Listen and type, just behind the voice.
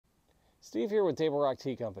Steve here with Table Rock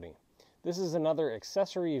Tea Company. This is another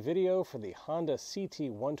accessory video for the Honda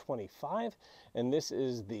CT125, and this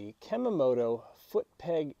is the Kemimoto Foot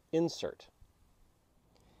Peg Insert.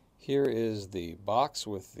 Here is the box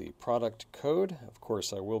with the product code. Of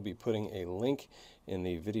course, I will be putting a link in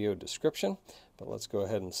the video description, but let's go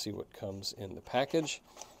ahead and see what comes in the package.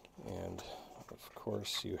 And of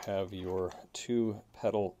course, you have your 2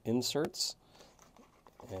 pedal inserts.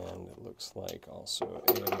 And it looks like also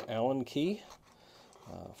an Allen key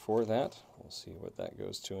for that. We'll see what that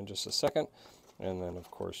goes to in just a second. And then,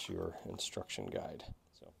 of course, your instruction guide.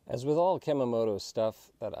 So, as with all Kemimoto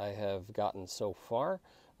stuff that I have gotten so far,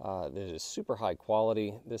 it is super high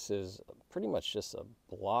quality. This is pretty much just a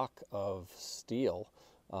block of steel.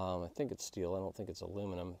 I think it's steel, I don't think it's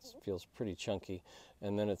aluminum. It feels pretty chunky.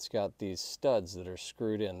 And then it's got these studs that are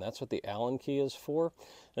screwed in. That's what the Allen key is for.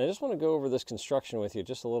 And I just want to go over this construction with you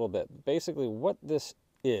just a little bit. Basically what this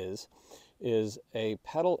is a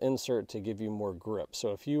pedal insert to give you more grip.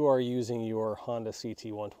 So if you are using your Honda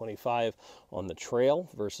CT125 on the trail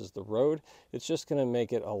versus the road, it's just going to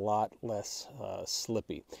make it a lot less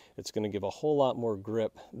slippy. It's going to give a whole lot more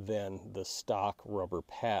grip than the stock rubber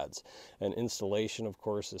pads. And installation, of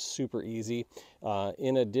course, is super easy.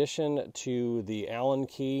 In addition to the Allen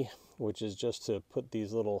key, which is just to put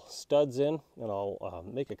these little studs in, and I'll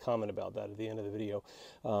make a comment about that at the end of the video.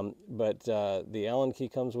 But the Allen key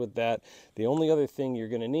comes with that. The only other thing you're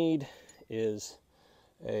going to need is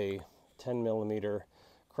a 10mm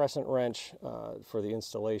crescent wrench for the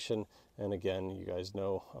installation. And again, you guys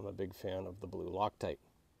know I'm a big fan of the blue Loctite.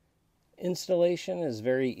 Installation is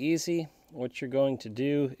very easy. What you're going to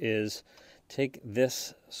do is take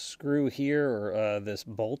this screw here, or this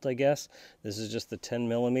bolt, I guess. This is just the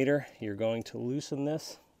 10mm. You're going to loosen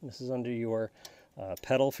this. This is under your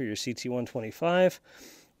pedal for your CT125.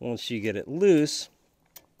 Once you get it loose,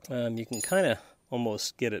 you can kind of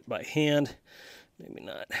almost get it by hand. Maybe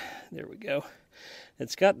not. There we go.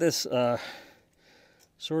 It's got this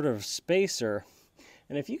sort of spacer.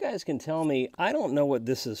 And if you guys can tell me, I don't know what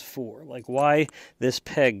this is for, like why this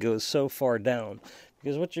peg goes so far down.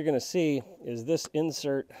 Because what you're going to see is this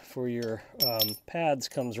insert for your pads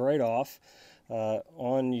comes right off.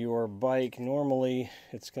 On your bike, normally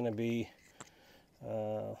it's going to be,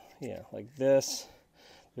 like this.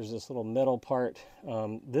 There's this little metal part.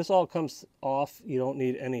 This all comes off. You don't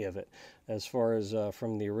need any of it as far as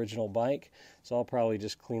from the original bike. So I'll probably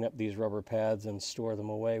just clean up these rubber pads and store them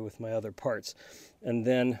away with my other parts. And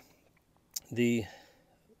then the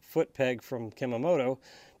foot peg from Kemimoto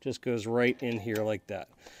just goes right in here like that.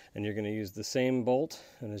 And you're going to use the same bolt,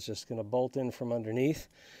 and it's just going to bolt in from underneath,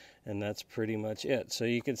 and that's pretty much it. So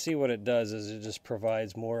you can see what it does is it just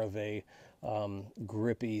provides more of a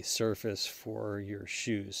grippy surface for your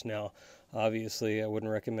shoes. Now, obviously, I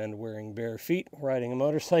wouldn't recommend wearing bare feet riding a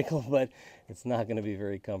motorcycle, but it's not going to be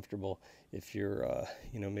very comfortable if you're,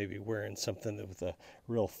 maybe wearing something with a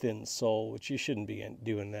real thin sole, which you shouldn't be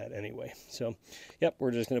doing that anyway. So, yep,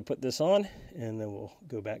 we're just going to put this on, and then we'll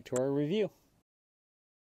go back to our review.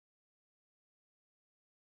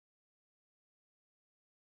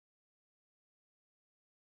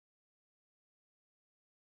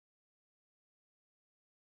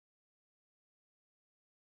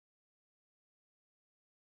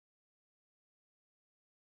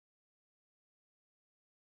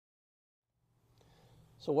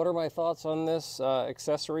 So what are my thoughts on this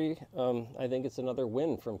accessory? I think it's another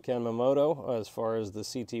win from Kemimoto as far as the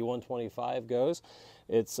CT125 goes.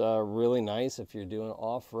 It's really nice if you're doing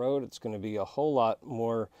off-road. It's going to be a whole lot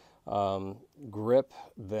more grip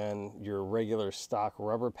than your regular stock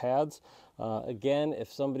rubber pads. Again,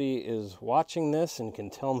 if somebody is watching this and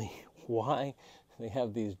can tell me why they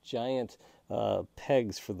have these giant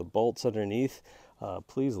pegs for the bolts underneath,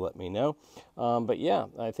 please let me know. But yeah,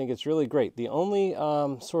 I think it's really great. The only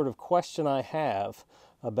sort of question I have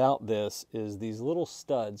about this is these little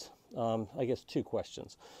studs. I guess 2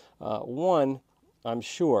 questions. One, I'm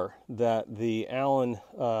sure that the Allen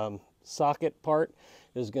socket part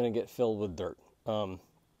is going to get filled with dirt.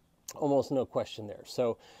 Almost no question there.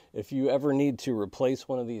 So if you ever need to replace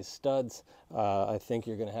one of these studs, I think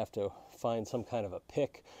you're going to have to find some kind of a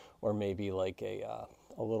pick, or maybe like a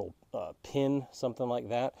little pin, something like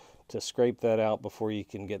that, to scrape that out before you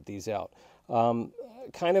can get these out.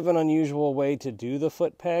 Kind of an unusual way to do the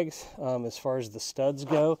foot pegs as far as the studs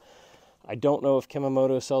go. I don't know if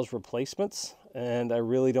Kemimoto sells replacements, and I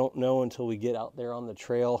really don't know until we get out there on the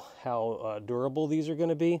trail how durable these are going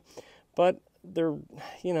to be. But they're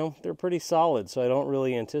pretty solid, so I don't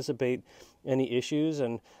really anticipate any issues.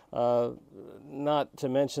 And not to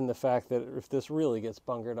mention the fact that if this really gets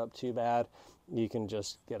bungered up too bad, you can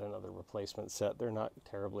just get another replacement set. They're not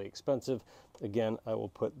terribly expensive. Again, I will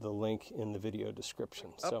put the link in the video description.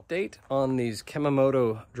 So, update on these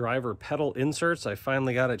Kemimoto driver pedal inserts. I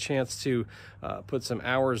finally got a chance to put some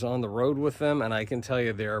hours on the road with them, and I can tell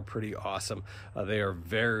you they are pretty awesome. They are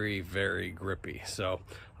very, very grippy. So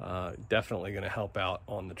definitely going to help out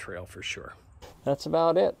on the trail for sure. That's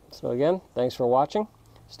about it. So again, thanks for watching.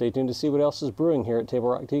 Stay tuned to see what else is brewing here at Table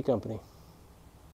Rock Tea Company.